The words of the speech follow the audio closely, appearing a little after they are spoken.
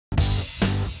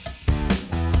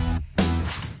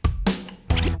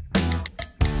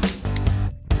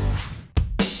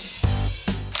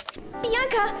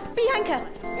Bianca! Bianca!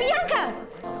 Bianca!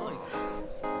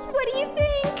 What do you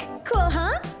think? Cool,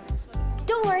 huh?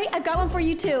 Don't worry, I've got one for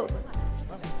you too.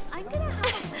 I'm gonna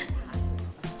have...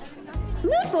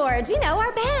 Mood boards, you know,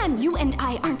 our band. You and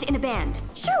I aren't in a band.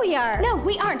 Sure we are. No,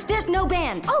 we aren't. There's no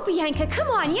band. Oh, Bianca, come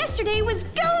on. Yesterday was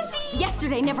GO.ZY.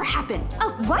 Yesterday never happened.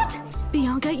 Oh, what?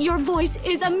 Bianca, your voice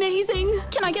is amazing.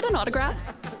 Can I get an autograph?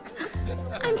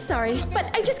 I'm sorry,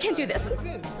 but I just can't do this.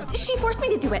 She forced me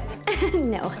to do it.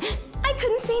 No. I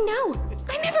couldn't say no.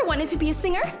 I never wanted to be a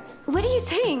singer. What are you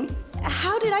saying?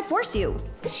 How did I force you?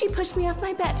 She pushed me off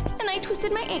my bed, and I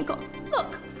twisted my ankle.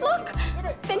 Look, look!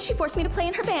 Then she forced me to play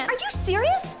in her band. Are you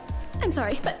serious? I'm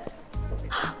sorry, but...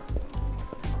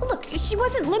 Look, she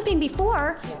wasn't limping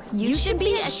before. You should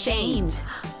be ashamed.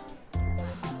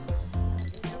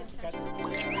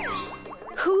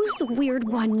 Who's the weird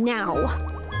one now?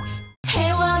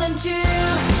 Hey, why don't you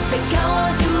say go